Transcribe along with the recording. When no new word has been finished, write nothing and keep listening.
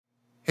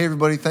Hey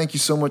everybody, thank you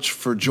so much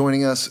for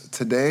joining us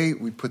today.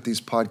 We put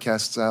these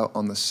podcasts out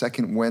on the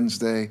second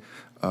Wednesday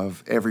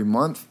of every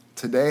month.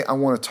 Today I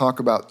want to talk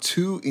about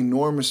two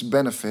enormous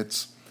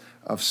benefits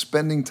of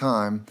spending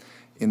time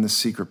in the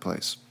secret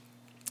place.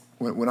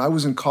 When I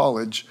was in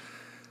college,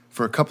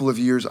 for a couple of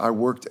years I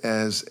worked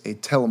as a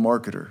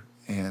telemarketer,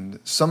 and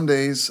some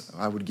days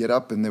I would get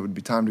up and there would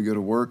be time to go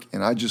to work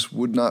and I just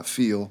would not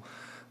feel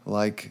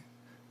like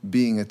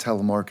being a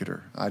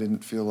telemarketer. I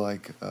didn't feel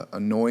like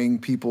annoying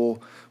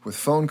people with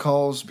phone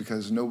calls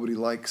because nobody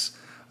likes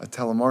a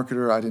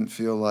telemarketer. I didn't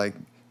feel like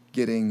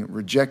getting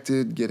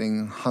rejected,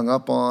 getting hung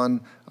up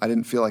on. I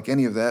didn't feel like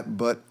any of that,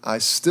 but I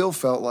still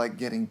felt like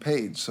getting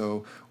paid.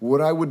 So what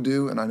I would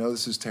do, and I know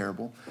this is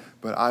terrible,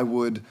 but I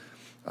would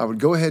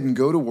go ahead and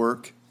go to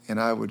work, and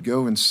I would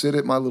go and sit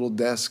at my little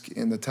desk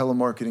in the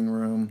telemarketing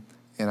room,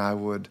 and I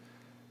would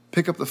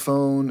pick up the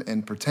phone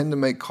and pretend to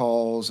make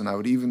calls, and I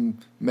would even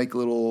make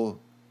little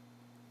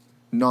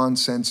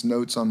nonsense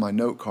notes on my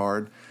note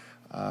card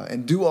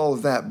and do all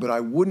of that, but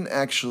I wouldn't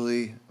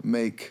actually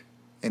make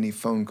any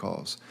phone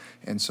calls.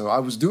 And so I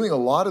was doing a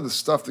lot of the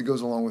stuff that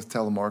goes along with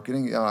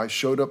telemarketing. I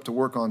showed up to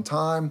work on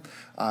time.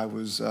 I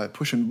was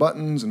pushing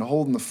buttons and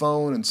holding the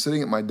phone and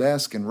sitting at my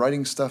desk and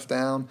writing stuff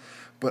down,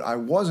 but I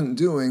wasn't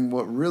doing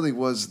what really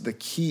was the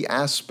key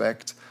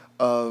aspect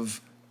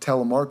of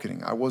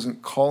telemarketing. I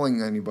wasn't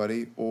calling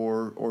anybody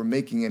or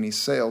making any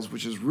sales,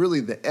 which is really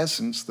the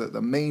essence,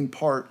 the main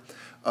part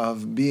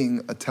of being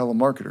a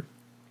telemarketer.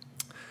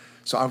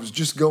 So I was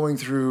just going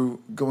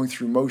through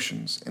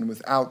motions, and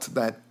without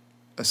that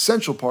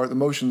essential part, the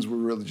motions were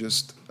really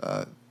just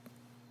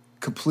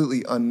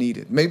completely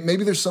unneeded.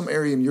 Maybe there's some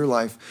area in your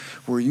life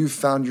where you've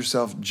found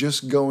yourself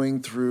just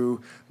going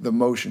through the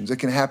motions. It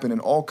can happen in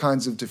all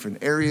kinds of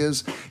different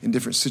areas, in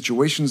different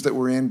situations that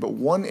we're in, but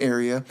one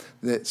area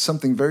that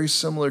something very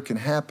similar can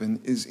happen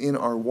is in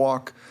our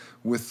walk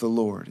with the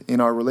Lord.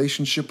 In our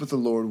relationship with the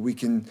Lord, we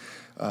can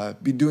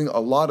be doing a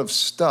lot of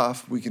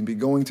stuff. We can be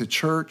going to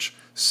church,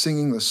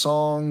 singing the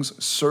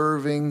songs,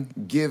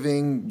 serving,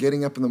 giving,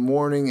 getting up in the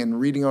morning and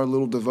reading our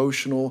little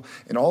devotional,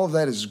 and all of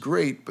that is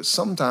great, but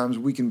sometimes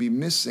we can be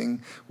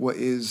missing what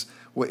is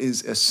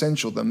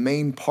essential, the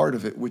main part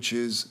of it, which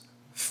is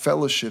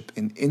fellowship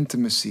and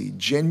intimacy,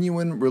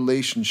 genuine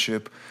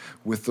relationship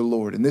with the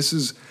Lord. And this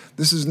is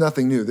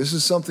nothing new. This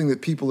is something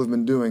that people have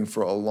been doing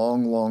for a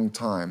long, long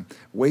time.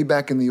 Way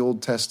back in the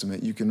Old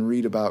Testament, you can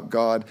read about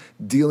God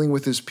dealing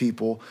with his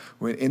people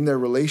when in their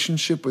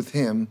relationship with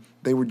him,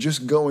 they were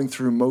just going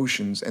through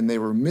motions and they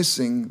were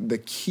missing the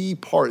key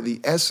part,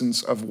 the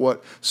essence of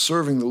what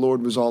serving the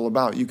Lord was all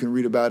about. You can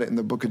read about it in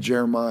the book of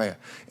Jeremiah,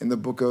 in the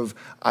book of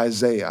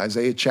Isaiah.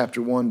 Isaiah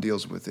chapter 1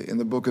 deals with it, in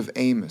the book of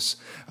Amos,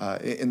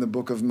 in the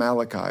book of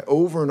Malachi.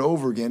 Over and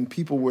over again,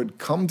 people would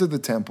come to the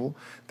temple.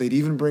 They'd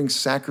even bring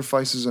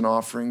sacrifices and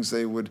offerings.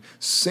 They would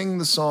sing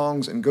the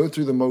songs and go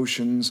through the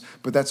motions,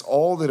 but that's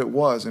all that it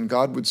was. And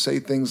God would say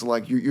things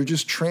like, you're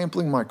just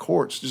trampling my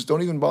courts. Just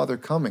don't even bother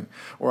coming.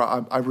 Or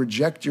I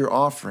reject your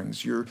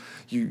offerings. You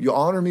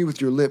honor me with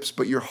your lips,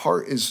 but your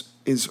heart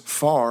is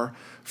far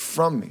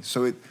from me.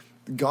 So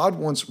God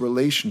wants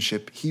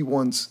relationship. He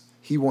wants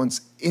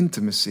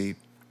intimacy.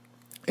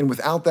 And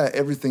without that,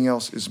 everything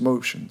else is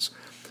motions.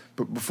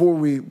 But before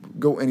we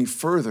go any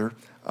further,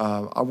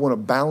 I want to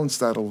balance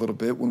that a little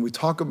bit. When we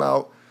talk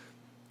about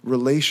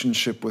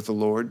relationship with the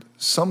Lord,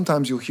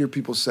 sometimes you'll hear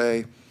people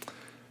say,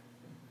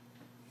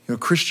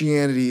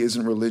 Christianity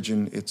isn't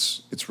religion,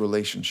 it's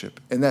relationship.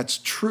 And that's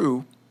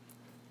true,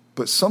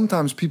 but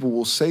sometimes people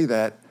will say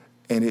that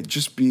and it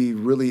just be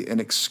really an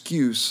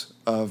excuse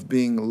of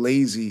being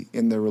lazy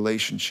in their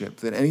relationship.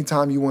 That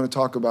anytime you want to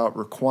talk about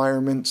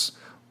requirements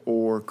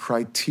or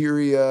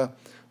criteria,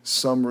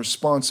 some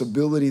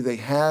responsibility they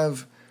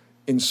have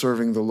in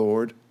serving the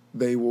Lord,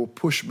 they will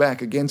push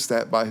back against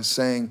that by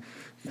saying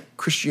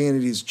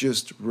Christianity is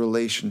just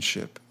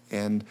relationship,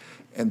 and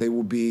they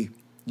will be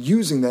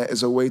using that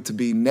as a way to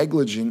be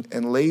negligent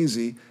and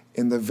lazy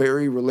in the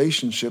very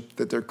relationship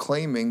that they're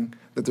claiming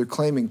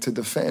to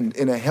defend.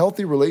 In a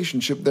healthy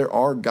relationship, there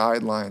are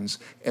guidelines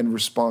and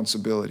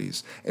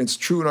responsibilities, and it's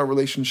true in our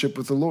relationship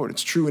with the Lord.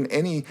 It's true in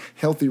any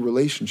healthy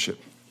relationship.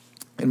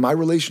 In my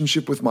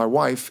relationship with my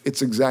wife,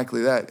 it's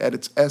exactly that. At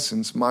its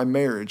essence, my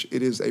marriage,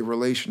 it is a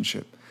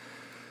relationship.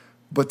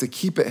 But to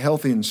keep it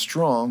healthy and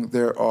strong,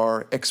 there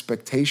are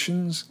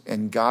expectations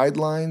and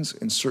guidelines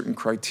and certain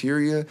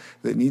criteria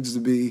that needs to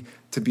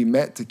be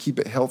met to keep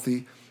it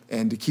healthy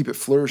and to keep it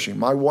flourishing.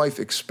 My wife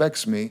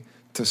expects me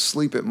to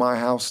sleep at my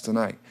house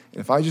tonight.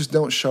 And if I just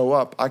don't show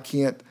up, I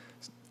can't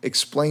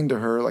explain to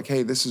her like,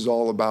 hey, this is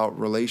all about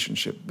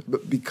relationship.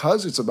 But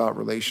because it's about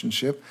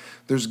relationship,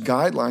 there's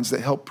guidelines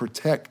that help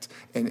protect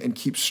and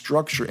keep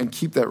structure and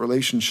keep that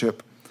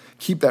relationship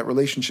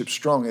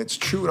strong. And it's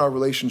true in our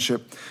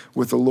relationship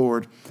with the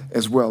Lord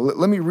as well.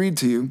 Let me read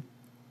to you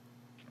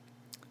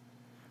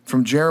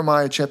from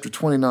Jeremiah chapter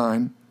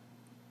 29,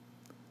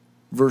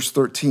 verse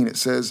 13. It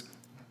says,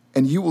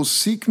 "And you will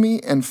seek me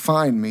and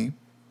find me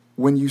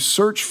when you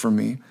search for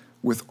me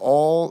with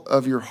all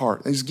of your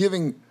heart." He's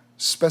giving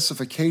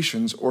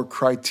specifications or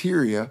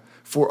criteria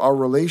for our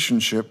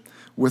relationship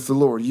with the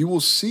Lord. You will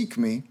seek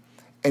me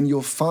and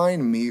you'll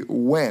find me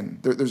when.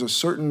 There's a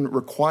certain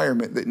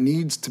requirement that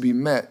needs to be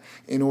met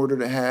in order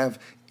to have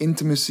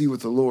intimacy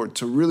with the Lord,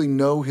 to really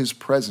know his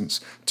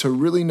presence, to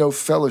really know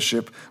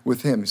fellowship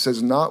with him. He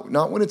says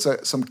not when it's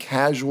some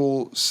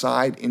casual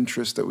side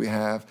interest that we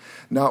have,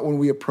 not when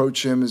we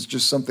approach him as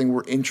just something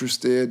we're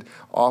interested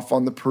off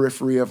on the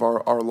periphery of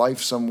our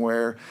life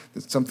somewhere.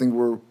 It's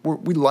something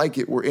we like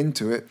it, we're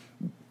into it.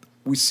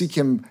 We seek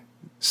him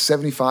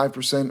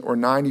 75% or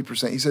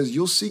 90%. He says,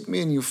 you'll seek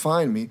me and you'll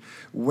find me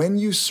when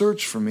you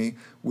search for me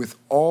with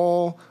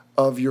all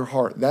of your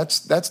heart. That's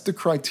the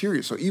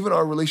criteria. So even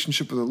our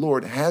relationship with the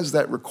Lord has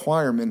that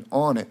requirement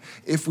on it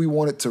if we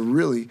want it to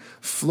really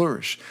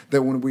flourish.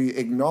 That when we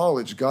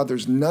acknowledge, God,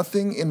 there's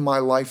nothing in my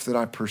life that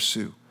I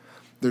pursue.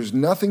 There's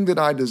nothing that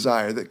I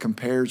desire that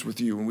compares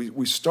with you. And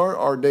we start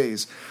our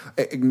days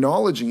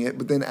acknowledging it,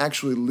 but then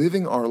actually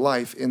living our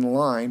life in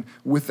line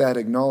with that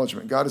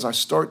acknowledgement. God, as I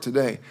start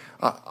today,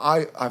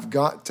 I've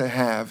got to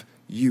have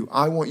you.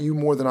 I want you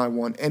more than I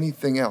want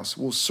anything else.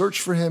 We'll search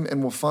for him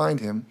and we'll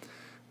find him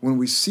when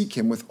we seek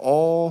him with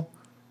all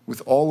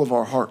of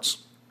our hearts.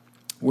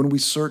 When we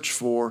search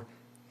for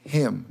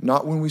him,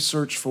 not when we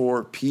search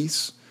for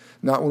peace,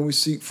 not when we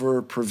seek for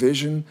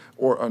provision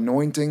or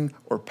anointing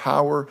or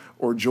power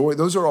or joy.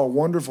 Those are all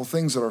wonderful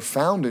things that are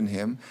found in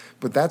him,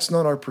 but that's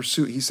not our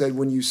pursuit. He said,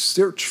 when you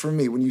search for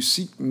me, when you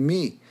seek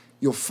me,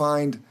 you'll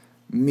find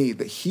me,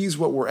 that he's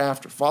what we're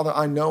after. Father,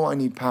 I know I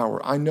need power.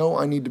 I know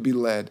I need to be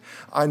led.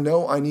 I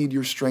know I need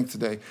your strength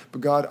today.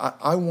 But God,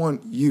 I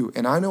want you.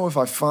 And I know if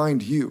I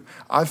find you,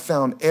 I've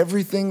found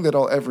everything that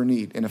I'll ever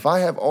need. And if I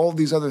have all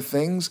these other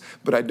things,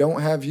 but I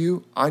don't have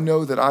you, I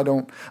know that I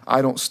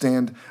don't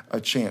stand a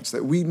chance.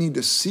 That we need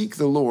to seek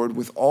the Lord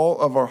with all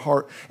of our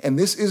heart. And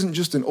this isn't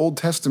just an Old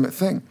Testament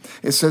thing.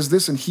 It says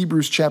this in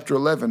Hebrews chapter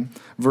 11,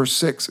 verse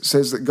 6. It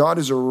says that God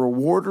is a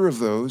rewarder of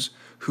those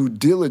who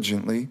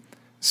diligently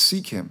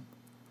seek him.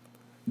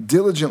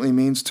 Diligently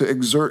means to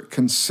exert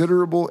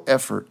considerable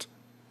effort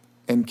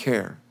and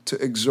care.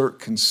 To exert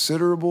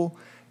considerable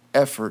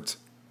effort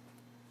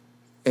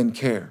and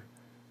care.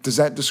 Does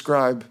that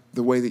describe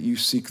the way that you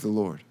seek the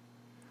Lord?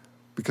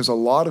 Because a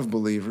lot of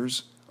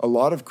believers, a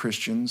lot of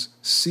Christians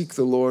seek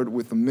the Lord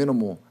with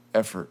minimal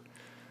effort.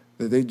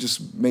 That they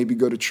just maybe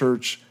go to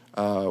church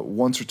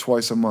once or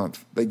twice a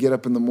month. They get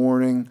up in the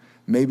morning,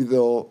 maybe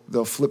they'll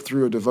flip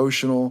through a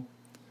devotional,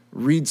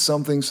 read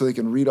something so they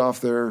can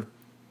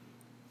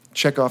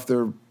check off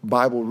their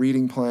Bible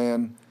reading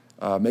plan,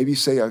 maybe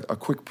say a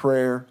quick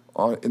prayer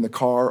in the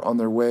car on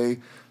their way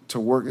to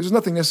work. There's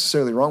nothing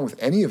necessarily wrong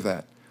with any of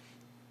that,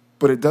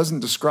 but it doesn't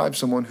describe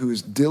someone who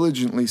is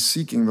diligently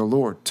seeking the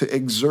Lord, to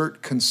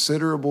exert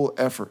considerable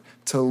effort,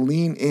 to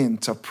lean in,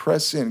 to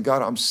press in.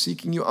 God, I'm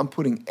seeking you. I'm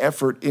putting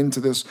effort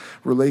into this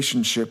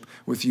relationship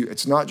with you.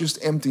 It's not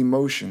just empty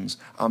motions.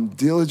 I'm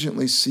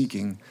diligently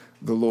seeking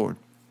the Lord.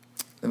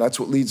 And that's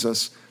what leads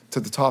us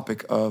to the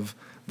topic of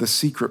the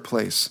secret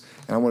place.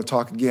 And I want to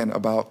talk again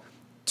about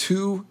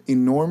two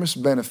enormous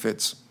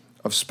benefits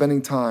of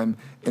spending time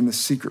in the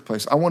secret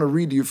place. I want to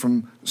read to you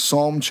from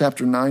Psalm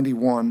chapter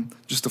 91,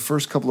 just the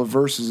first couple of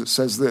verses. It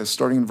says this,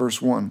 starting in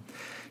verse 1.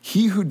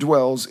 He who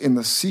dwells in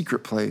the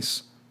secret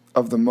place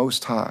of the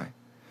Most High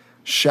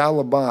shall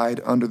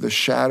abide under the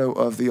shadow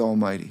of the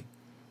Almighty.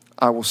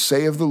 I will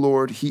say of the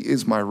Lord, he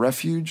is my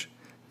refuge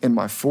and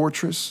my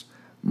fortress,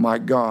 my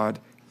God.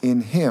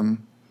 In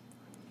him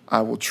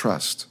I will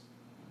trust.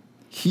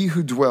 He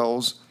who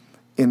dwells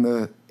in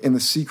the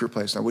secret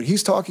place. Now, when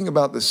he's talking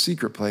about the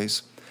secret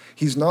place,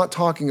 he's not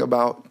talking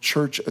about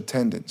church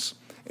attendance.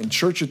 And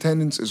church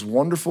attendance is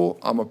wonderful.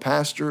 I'm a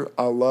pastor.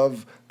 I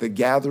love the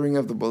gathering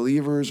of the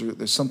believers.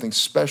 There's something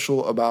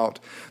special about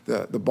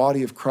the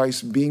body of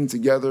Christ being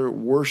together,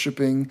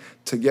 worshiping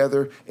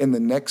together. In the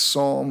next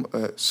psalm,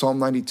 Psalm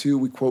 92,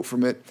 we quote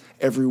from it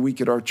every week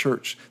at our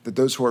church, that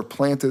those who are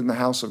planted in the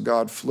house of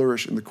God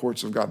flourish in the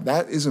courts of God.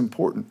 That is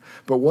important.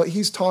 But what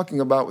he's talking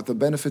about with the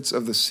benefits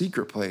of the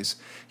secret place,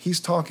 he's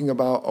talking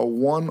about a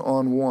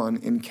one-on-one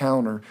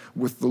encounter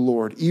with the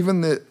Lord.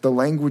 Even the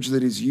language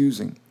that he's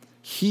using,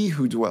 he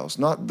who dwells,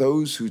 not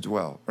those who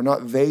dwell, or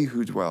not they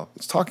who dwell.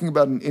 It's talking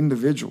about an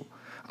individual.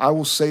 I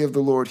will say of the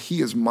Lord,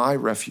 he is my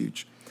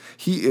refuge.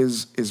 He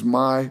is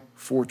my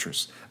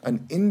fortress.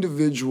 An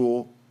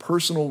individual,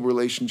 personal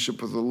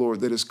relationship with the Lord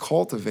that is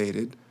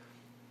cultivated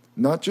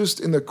not just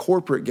in the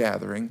corporate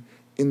gathering,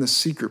 in the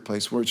secret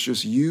place where it's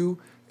just you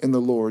and the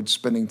Lord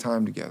spending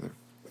time together.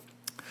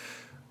 I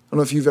don't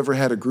know if you've ever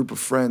had a group of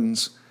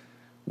friends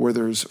where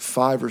there's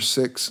 5 or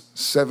 6,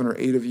 7 or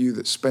 8 of you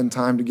that spend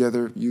time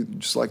together. You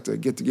just like to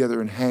get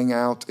together and hang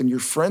out, and you're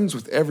friends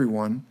with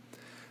everyone,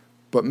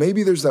 but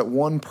maybe there's that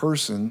one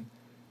person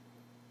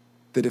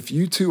that if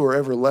you two are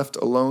ever left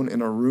alone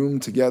in a room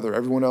together,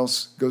 everyone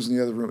else goes in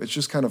the other room, it's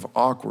just kind of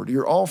awkward.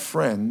 You're all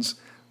friends,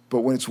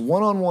 but when it's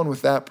one-on-one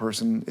with that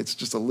person, it's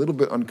just a little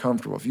bit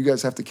uncomfortable. If you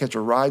guys have to catch a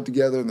ride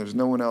together and there's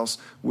no one else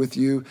with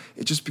you,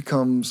 it just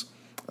becomes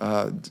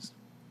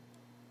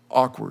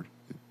awkward,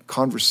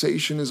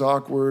 conversation is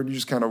awkward. You're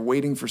just kind of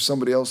waiting for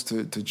somebody else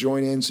to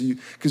join in.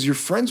 Because you're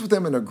friends with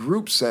them in a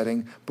group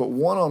setting, but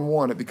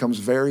one-on-one, it becomes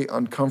very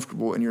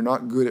uncomfortable and you're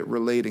not good at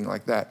relating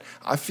like that.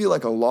 I feel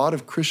like a lot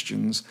of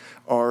Christians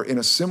are in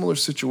a similar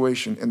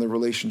situation in their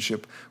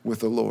relationship with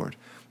the Lord.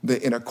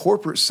 In a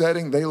corporate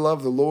setting, they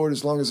love the Lord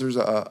as long as there's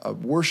a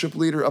worship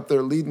leader up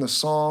there leading the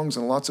songs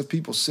and lots of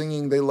people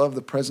singing. They love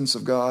the presence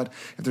of God.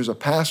 If there's a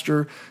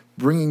pastor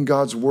bringing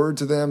God's word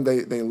to them,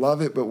 they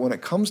love it. But when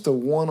it comes to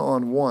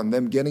one-on-one,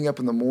 them getting up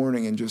in the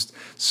morning and just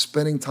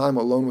spending time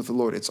alone with the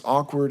Lord, it's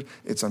awkward,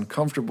 it's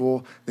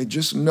uncomfortable. They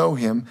just know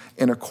him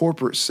in a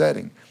corporate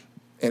setting.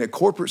 And a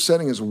corporate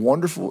setting is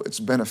wonderful, it's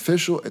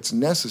beneficial, it's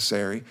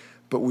necessary,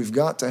 but we've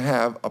got to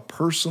have a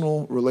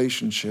personal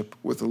relationship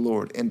with the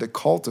Lord and to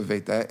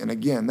cultivate that. And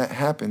again, that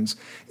happens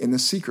in the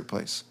secret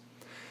place.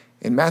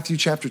 In Matthew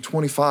chapter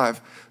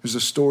 25, there's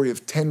a story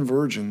of 10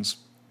 virgins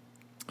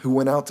who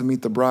went out to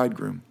meet the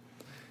bridegroom.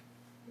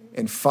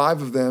 And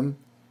 5 of them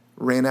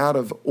ran out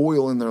of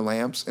oil in their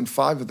lamps, and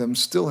 5 of them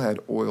still had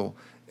oil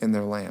in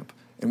their lamp.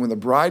 And when the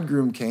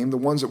bridegroom came, the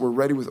ones that were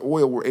ready with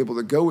oil were able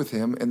to go with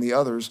him, and the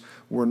others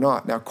were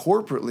not. Now,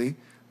 corporately,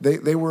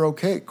 they were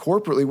okay.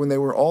 Corporately, when they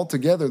were all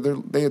together,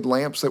 they had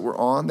lamps that were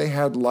on. They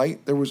had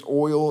light. There was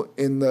oil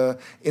in the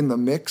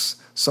mix.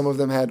 Some of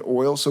them had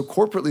oil. So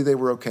corporately, they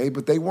were okay,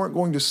 but they weren't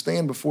going to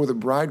stand before the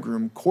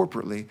bridegroom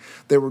corporately.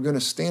 They were going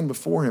to stand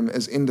before him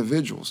as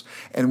individuals.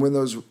 And when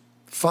those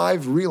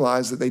 5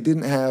 realized that they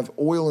didn't have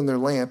oil in their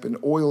lamp, and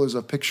oil is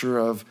a picture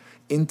of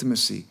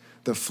intimacy,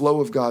 the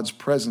flow of God's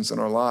presence in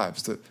our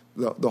lives,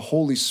 the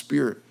Holy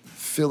Spirit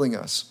filling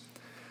us.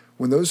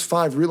 When those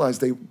 5 realized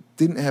they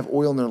didn't have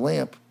oil in their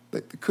lamp, they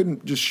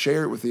couldn't just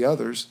share it with the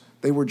others.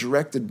 They were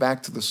directed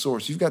back to the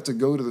source. You've got to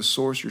go to the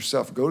source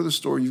yourself. Go to the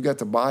store. You've got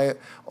to buy it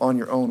on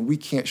your own. We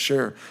can't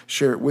share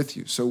it with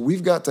you. So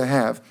we've got to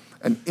have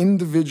an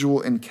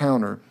individual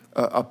encounter,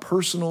 a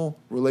personal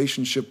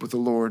relationship with the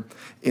Lord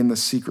in the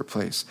secret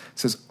place. It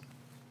says,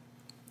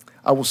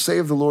 I will say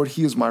of the Lord,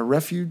 he is my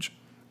refuge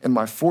and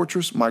my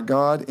fortress, my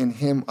God, in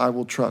him I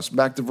will trust.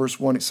 Back to verse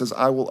 1, it says,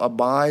 I will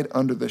abide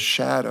under the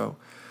shadow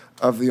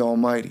of the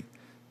Almighty.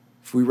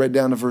 If we read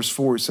down to verse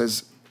 4, it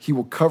says, he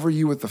will cover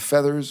you with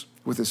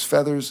his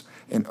feathers,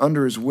 and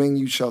under his wing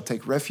you shall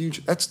take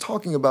refuge. That's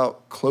talking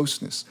about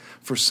closeness.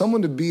 For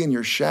someone to be in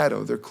your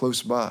shadow, they're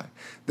close by.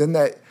 Then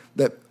that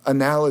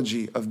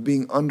analogy of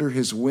being under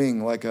his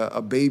wing, like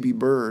a baby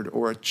bird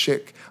or a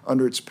chick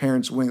under its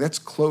parent's wing, that's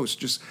close.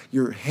 Just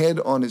your head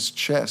on his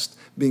chest,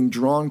 being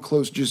drawn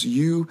close, just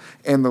you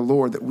and the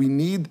Lord. That we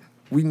need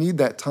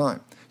that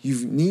time.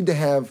 You need to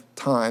have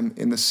time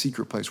in the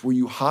secret place where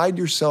you hide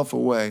yourself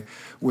away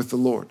with the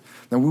Lord.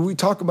 Now, when we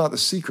talk about the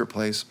secret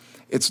place,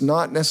 it's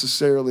not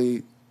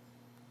necessarily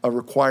a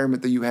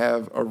requirement that you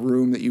have a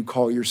room that you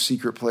call your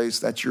secret place.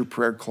 That's your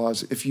prayer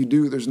closet. If you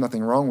do, there's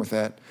nothing wrong with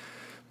that.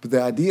 But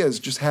the idea is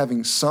just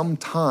having some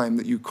time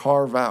that you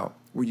carve out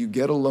where you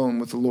get alone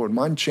with the Lord.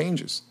 Mine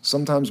changes.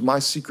 Sometimes my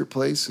secret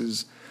place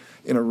is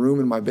in a room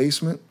in my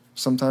basement.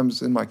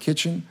 Sometimes in my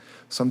kitchen.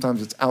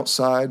 Sometimes it's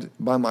outside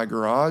by my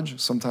garage.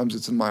 Sometimes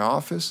it's in my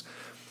office.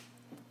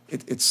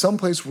 It's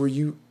someplace where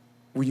you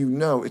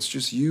know it's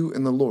just you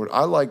and the Lord.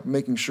 I like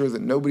making sure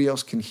that nobody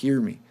else can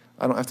hear me.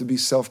 I don't have to be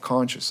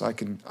self-conscious. I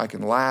can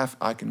laugh.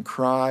 I can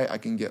cry. I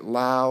can get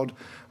loud.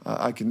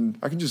 I can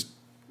just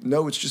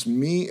know it's just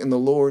me and the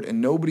Lord, and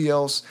nobody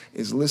else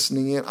is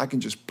listening in. I can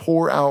just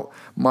pour out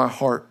my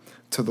heart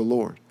to the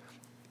Lord.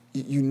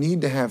 You need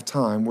to have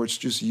time where it's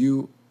just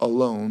you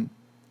alone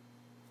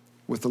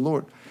with the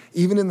Lord.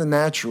 Even in the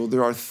natural,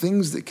 there are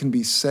things that can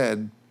be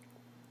said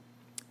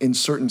in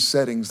certain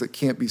settings that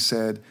can't be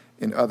said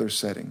in other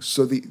settings.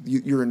 So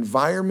your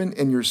environment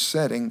and your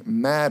setting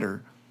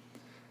matter,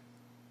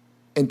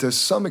 and to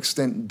some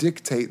extent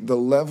dictate the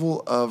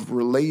level of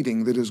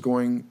relating that is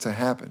going to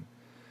happen.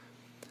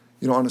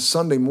 You know, on a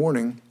Sunday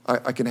morning,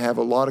 I can have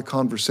a lot of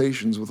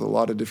conversations with a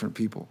lot of different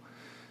people.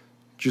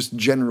 Just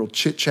general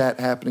chit-chat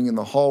happening in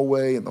the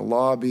hallway, in the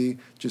lobby,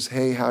 just,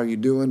 hey, how are you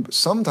doing? But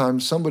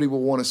sometimes somebody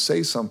will want to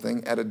say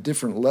something at a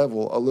different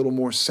level, a little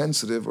more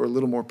sensitive or a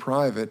little more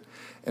private,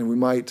 and we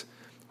might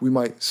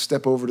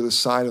step over to the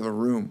side of the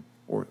room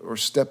or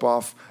step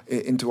off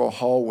into a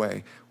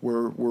hallway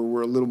where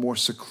we're a little more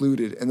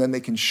secluded, and then they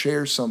can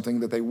share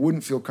something that they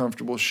wouldn't feel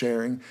comfortable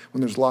sharing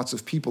when there's lots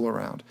of people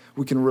around.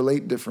 We can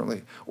relate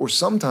differently. Or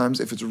sometimes,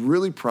 if it's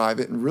really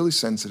private and really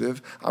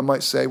sensitive, I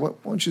might say, why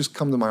don't you just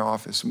come to my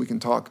office and we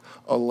can talk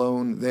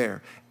alone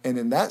there. And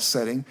in that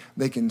setting,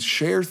 they can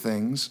share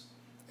things,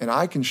 and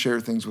I can share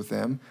things with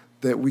them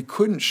that we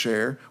couldn't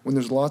share when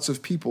there's lots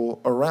of people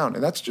around.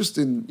 And that's just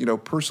in,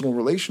 personal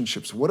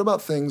relationships. What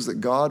about things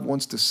that God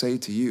wants to say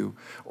to you,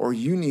 or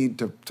you need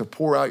to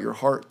pour out your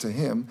heart to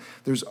him?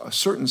 There's a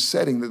certain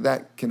setting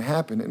that can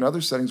happen, and other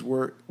settings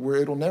where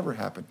it'll never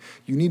happen.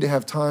 You need to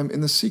have time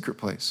in the secret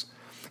place.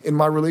 In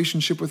my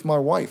relationship with my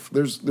wife,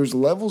 there's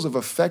levels of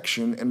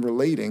affection and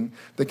relating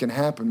that can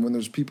happen when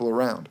there's people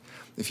around.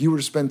 If you were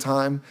to spend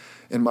time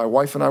and my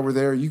wife and I were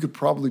there, you could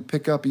probably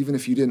pick up, even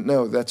if you didn't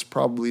know, that's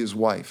probably his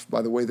wife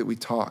by the way that we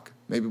talk.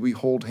 Maybe we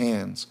hold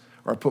hands,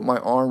 or I put my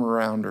arm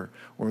around her,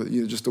 or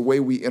just the way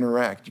we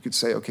interact. You could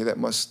say, okay, they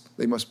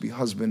must be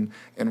husband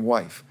and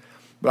wife.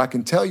 But I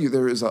can tell you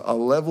there is a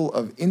level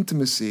of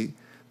intimacy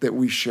that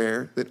we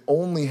share that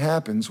only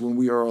happens when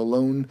we are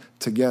alone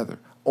together.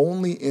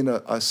 Only in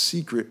a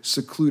secret,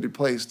 secluded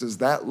place does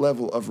that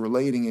level of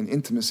relating and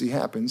intimacy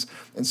happens.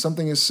 And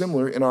something is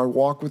similar in our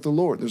walk with the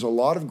Lord. There's a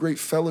lot of great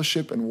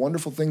fellowship and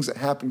wonderful things that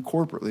happen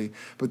corporately,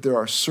 but there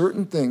are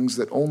certain things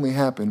that only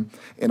happen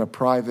in a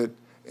private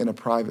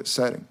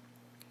setting.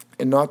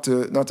 And not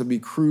to be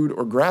crude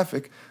or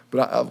graphic,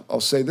 but I'll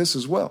say this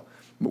as well.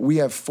 We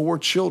have 4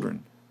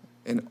 children,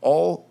 and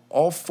all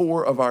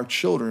 4 of our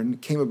children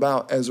came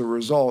about as a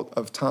result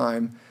of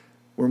time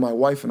where my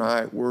wife and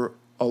I were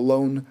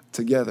alone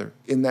together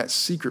in that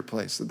secret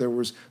place, that there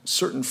was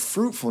certain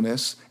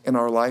fruitfulness in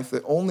our life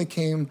that only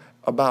came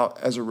about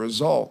as a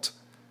result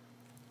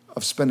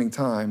of spending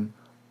time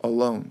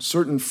alone.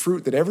 Certain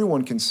fruit that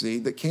everyone can see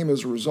that came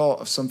as a result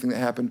of something that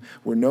happened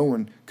where no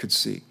one could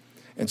see.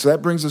 And so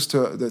that brings us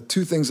to the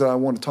 2 things that I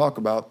want to talk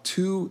about,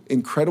 2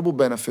 incredible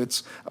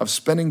benefits of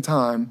spending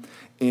time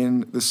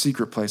in the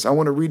secret place. I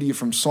want to read to you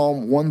from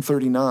Psalm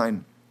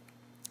 139,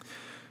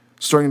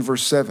 starting in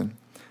verse 7.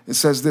 It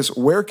says this,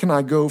 "Where can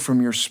I go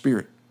from your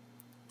spirit?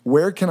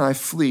 Where can I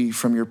flee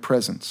from your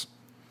presence?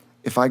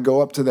 If I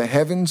go up to the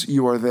heavens,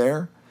 you are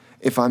there.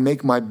 If I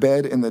make my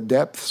bed in the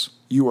depths,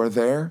 you are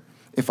there.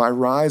 If I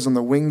rise on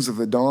the wings of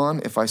the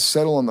dawn, if I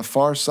settle on the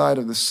far side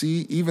of the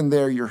sea, even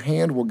there your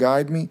hand will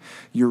guide me,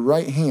 your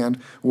right hand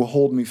will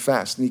hold me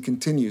fast." And he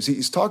continues.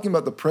 He's talking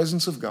about the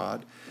presence of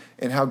God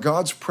and how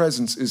God's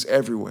presence is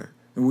everywhere.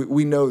 And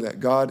we know that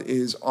God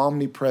is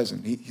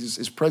omnipresent.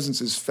 His presence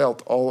is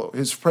felt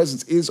His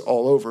presence is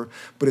all over,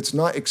 but it's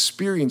not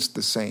experienced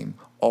the same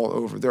all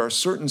over. There are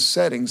certain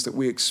settings that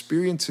we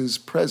experience his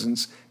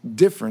presence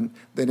different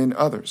than in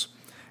others.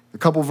 A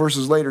couple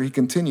verses later, he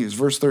continues.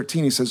 Verse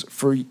 13, he says,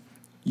 "For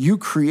you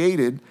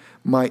created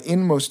my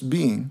inmost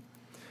being.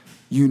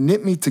 You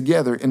knit me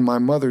together in my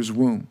mother's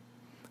womb.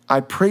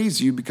 I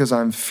praise you because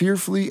I am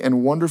fearfully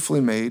and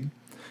wonderfully made.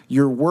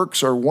 Your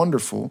works are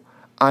wonderful.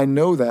 I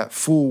know that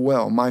full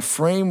well. My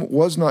frame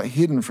was not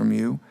hidden from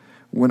you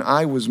when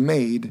I was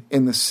made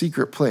in the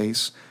secret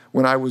place,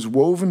 when I was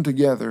woven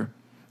together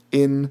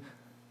in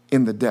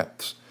the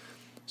depths."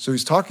 So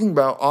he's talking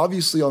about,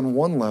 obviously on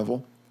one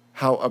level,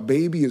 how a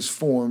baby is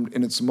formed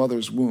in its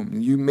mother's womb.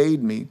 You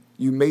made me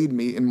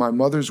in my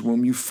mother's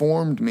womb. You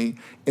formed me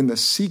in the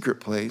secret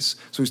place.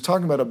 So he's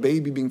talking about a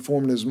baby being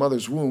formed in his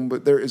mother's womb,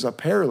 but there is a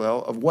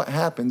parallel of what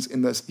happens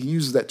in this, he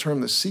uses that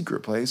term, the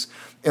secret place,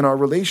 in our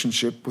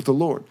relationship with the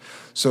Lord.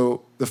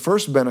 So the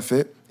first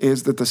benefit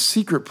is that the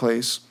secret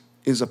place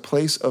is a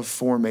place of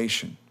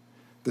formation.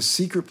 The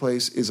secret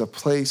place is a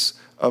place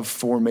of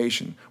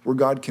formation where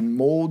God can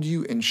mold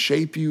you and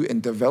shape you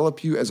and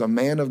develop you as a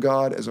man of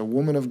God, as a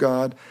woman of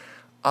God.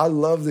 I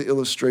love the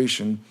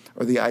illustration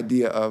or the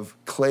idea of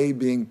clay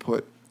being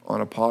put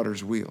on a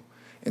potter's wheel.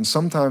 And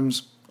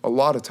sometimes, a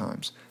lot of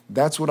times,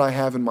 that's what I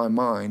have in my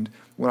mind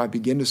when I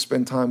begin to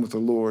spend time with the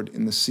Lord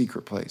in the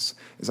secret place.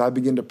 As I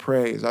begin to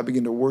pray, as I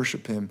begin to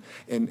worship him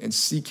and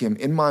seek him,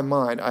 in my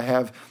mind, I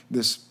have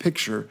this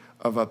picture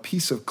of a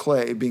piece of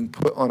clay being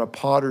put on a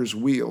potter's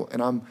wheel,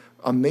 and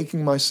I'm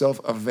making myself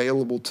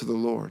available to the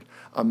Lord.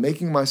 I'm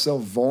making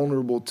myself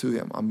vulnerable to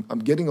him. I'm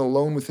getting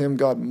alone with him.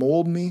 God,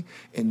 mold me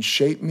and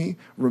shape me,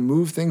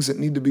 remove things that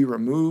need to be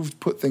removed,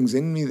 put things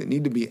in me that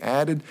need to be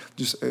added.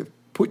 Just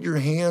put your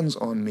hands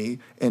on me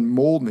and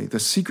mold me. The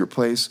secret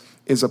place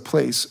is a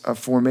place of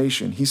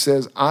formation. He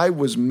says, I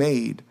was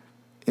made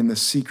in the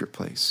secret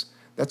place.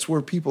 That's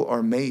where people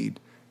are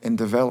made and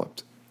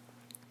developed.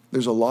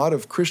 There's a lot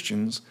of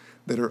Christians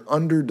that are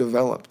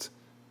underdeveloped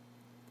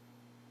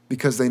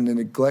because they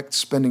neglect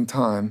spending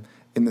time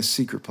in the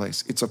secret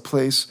place. It's a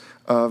place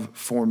of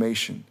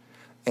formation.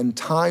 And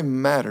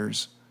time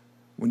matters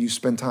when you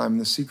spend time in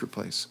the secret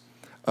place.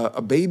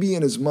 A baby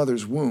in his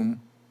mother's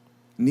womb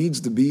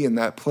needs to be in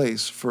that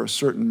place for a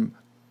certain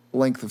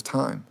length of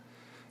time.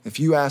 If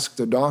you ask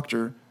the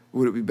doctor,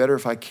 would it be better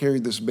if I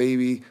carried this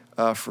baby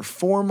for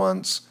 4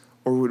 months,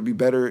 or would it be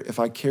better if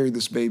I carried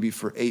this baby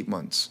for 8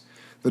 months?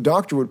 The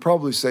doctor would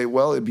probably say,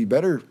 well, it'd be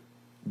better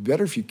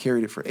if you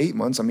carried it for 8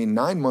 months.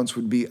 9 months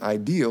would be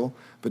ideal,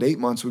 but 8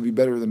 months would be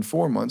better than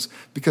 4 months,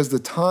 because the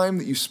time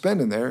that you spend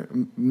in there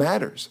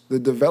matters. The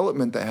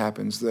development that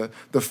happens, the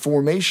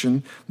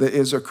formation that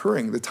is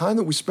occurring, the time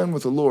that we spend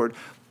with the Lord,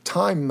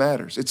 time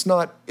matters. It's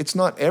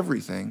not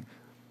everything,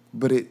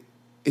 but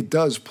it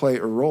does play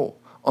a role.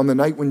 On the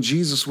night when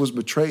Jesus was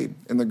betrayed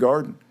in the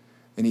garden,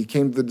 and he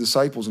came to the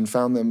disciples and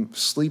found them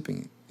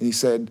sleeping, and he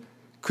said,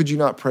 could you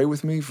not pray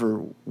with me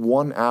for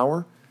 1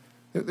 hour?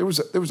 There was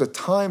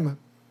a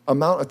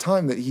amount of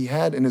time that he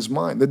had in his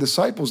mind. The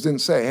disciples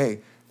didn't say, hey,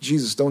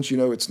 Jesus, don't you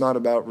know it's not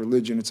about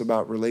religion, it's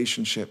about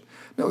relationship.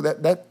 No,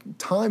 that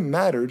time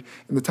mattered,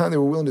 and the time they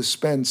were willing to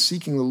spend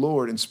seeking the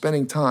Lord and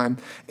spending time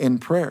in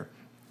prayer.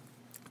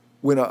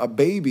 When a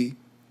baby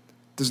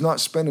does not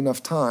spend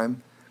enough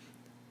time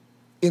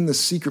in the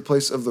secret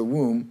place of the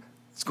womb,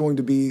 it's going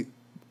to be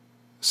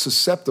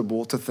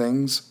susceptible to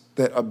things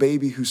that a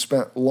baby who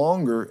spent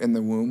longer in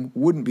the womb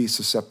wouldn't be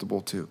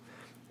susceptible to.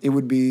 It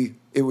would be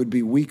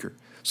weaker.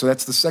 So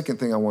that's the second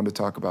thing I wanted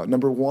to talk about.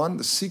 Number one,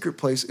 the secret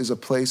place is a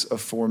place of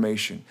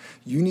formation.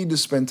 You need to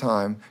spend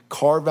time,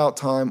 carve out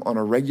time on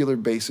a regular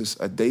basis,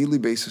 a daily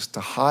basis, to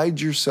hide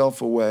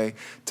yourself away,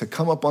 to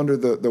come up under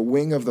the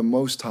wing of the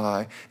Most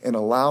High and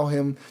allow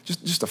Him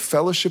just to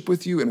fellowship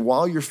with you. And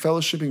while you're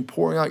fellowshipping,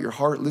 pouring out your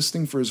heart,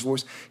 listening for His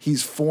voice,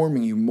 He's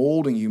forming you,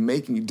 molding you,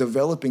 making you,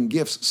 developing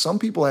gifts. Some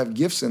people have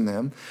gifts in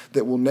them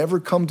that will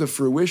never come to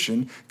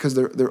fruition because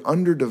they're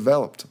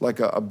underdeveloped, like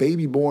a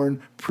baby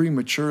born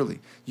prematurely.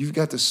 You've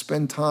got to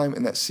spend time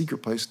in that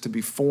secret place to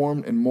be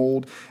formed and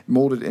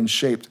molded and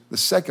shaped. The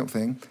second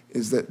thing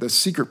is that the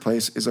secret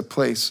place is a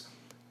place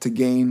to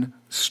gain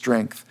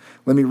strength.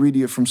 Let me read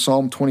to you from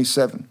Psalm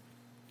 27,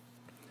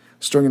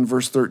 starting in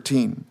verse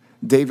 13.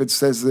 David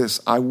says this,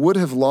 "I would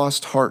have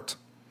lost heart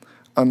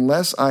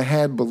unless I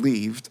had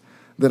believed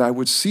that I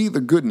would see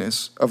the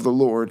goodness of the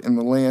Lord in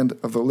the land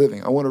of the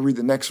living." I want to read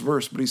the next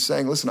verse, but he's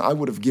saying, listen, I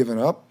would have given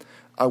up.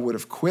 I would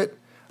have quit.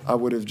 I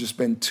would have just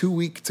been too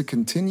weak to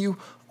continue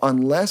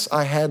unless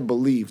I had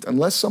believed,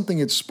 unless something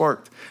had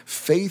sparked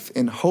faith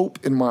and hope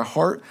in my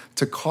heart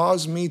to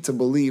cause me to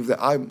believe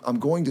that I'm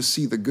going to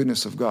see the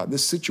goodness of God.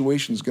 This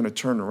situation is going to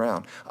turn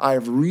around. I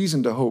have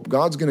reason to hope.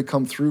 God's going to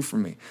come through for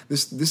me.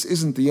 This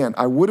isn't the end.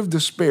 I would have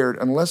despaired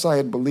unless I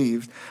had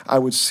believed I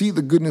would see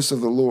the goodness of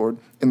the Lord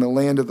in the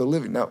land of the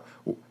living. Now,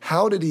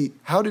 how did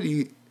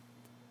he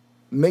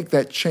make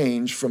that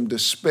change from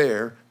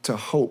despair to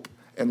hope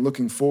and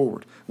looking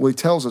forward? Well, he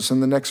tells us in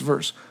the next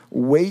verse,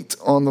 "Wait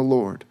on the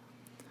Lord.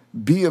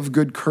 Be of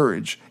good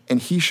courage, and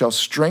He shall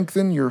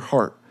strengthen your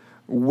heart.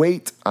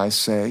 Wait, I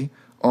say,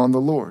 on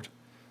the Lord."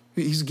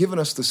 He's given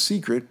us the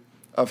secret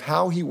of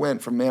how He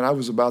went from, man, I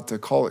was about to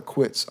call it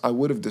quits. I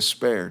would have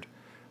despaired.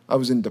 I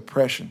was in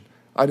depression.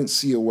 I didn't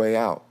see a way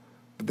out.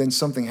 But then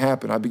something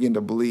happened. I began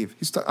to believe.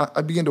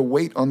 I began to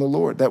wait on the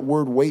Lord. That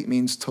word wait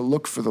means to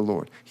look for the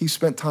Lord. He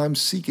spent time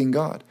seeking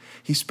God.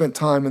 He spent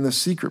time in the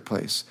secret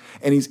place.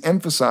 And he's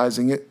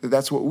emphasizing it.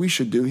 That's what we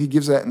should do. He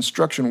gives that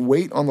instruction.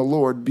 Wait on the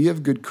Lord. Be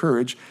of good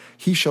courage.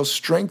 He shall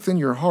strengthen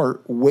your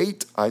heart.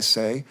 Wait, I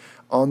say,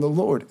 on the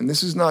Lord. And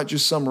this is not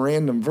just some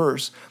random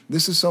verse.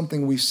 This is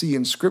something we see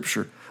in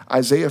Scripture.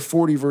 Isaiah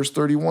 40, verse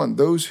 31.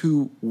 Those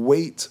who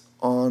wait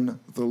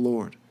on the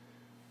Lord.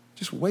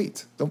 Just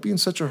wait. Don't be in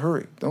such a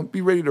hurry. Don't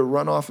be ready to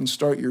run off and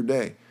start your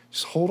day.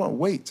 Just hold on.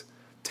 Wait.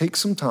 Take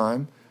some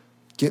time.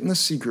 Get in the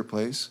secret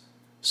place.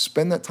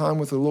 Spend that time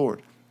with the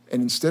Lord.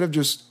 And instead of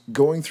just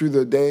going through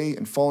the day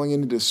and falling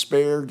into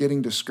despair,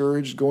 getting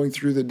discouraged, going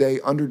through the day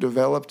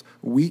underdeveloped,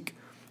 weak,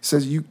 it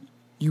says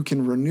you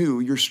can renew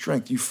your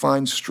strength. You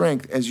find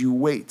strength as you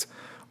wait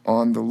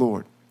on the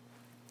Lord.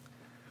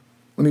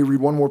 Let me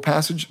read one more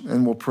passage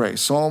and we'll pray.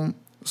 Psalm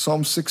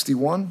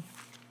 61.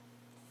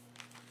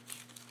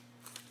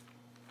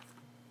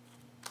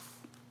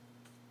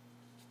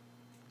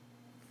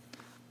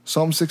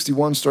 Psalm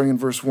 61, starting in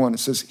verse 1, it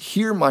says,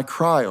 "Hear my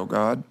cry, O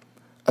God,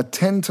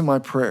 attend to my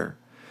prayer.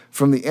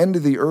 From the end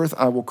of the earth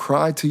I will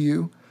cry to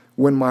you.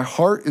 When my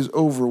heart is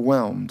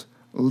overwhelmed,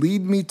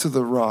 lead me to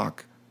the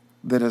rock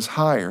that is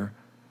higher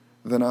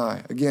than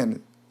I."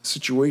 Again, a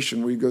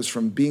situation where he goes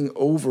from being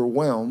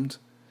overwhelmed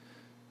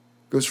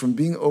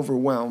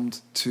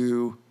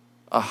to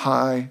a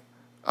high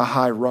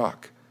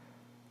rock.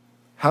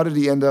 How did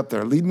he end up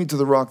there? Lead me to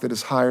the rock that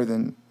is higher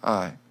than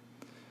I.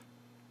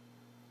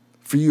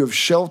 For you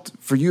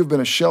have been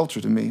a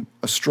shelter to me,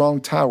 a strong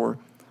tower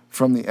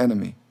from the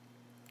enemy.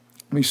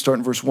 Let me start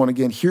in verse 1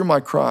 again. "Hear my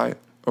cry,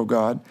 O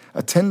God,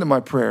 attend to my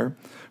prayer.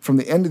 From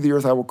the end of the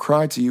earth I will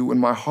cry to you. When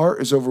my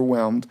heart is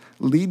overwhelmed,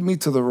 lead me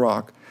to the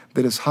rock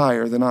that is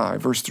higher than I."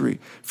 Verse 3,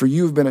 "For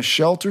you have been a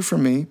shelter for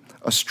me,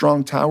 a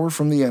strong tower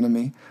from the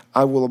enemy.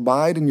 I will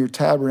abide in your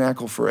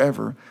tabernacle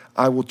forever.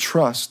 I will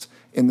trust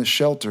in the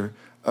shelter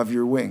of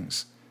your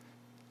wings."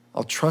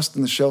 I'll trust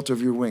in the shelter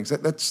of your wings.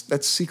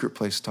 That's secret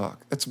place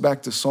talk. That's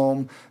back to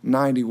Psalm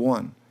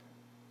 91.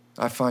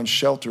 I find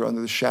shelter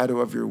under the shadow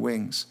of your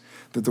wings.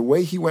 That the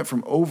way he went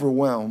from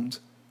overwhelmed,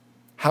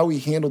 how he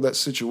handled that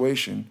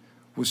situation,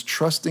 was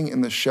trusting in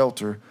the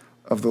shelter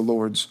of the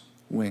Lord's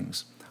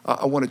wings.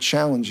 I want to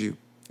challenge you,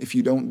 if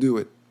you don't do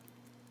it,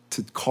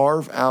 to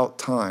carve out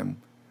time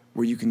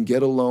where you can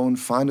get alone,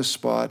 find a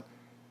spot,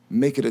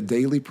 make it a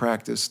daily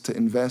practice to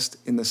invest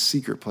in the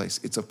secret place.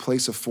 It's a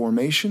place of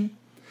formation.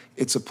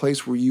 It's a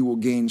place where you will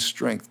gain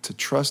strength to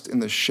trust in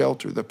the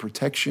shelter, the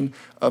protection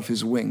of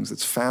his wings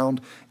that's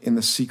found in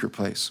the secret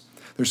place.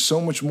 There's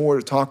so much more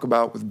to talk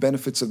about with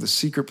benefits of the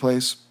secret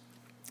place.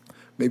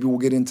 Maybe we'll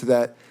get into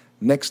that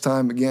next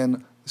time.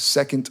 Again,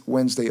 second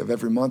Wednesday of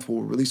every month,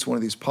 we'll release one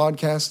of these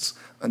podcasts.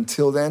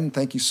 Until then,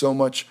 thank you so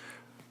much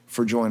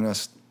for joining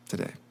us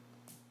today.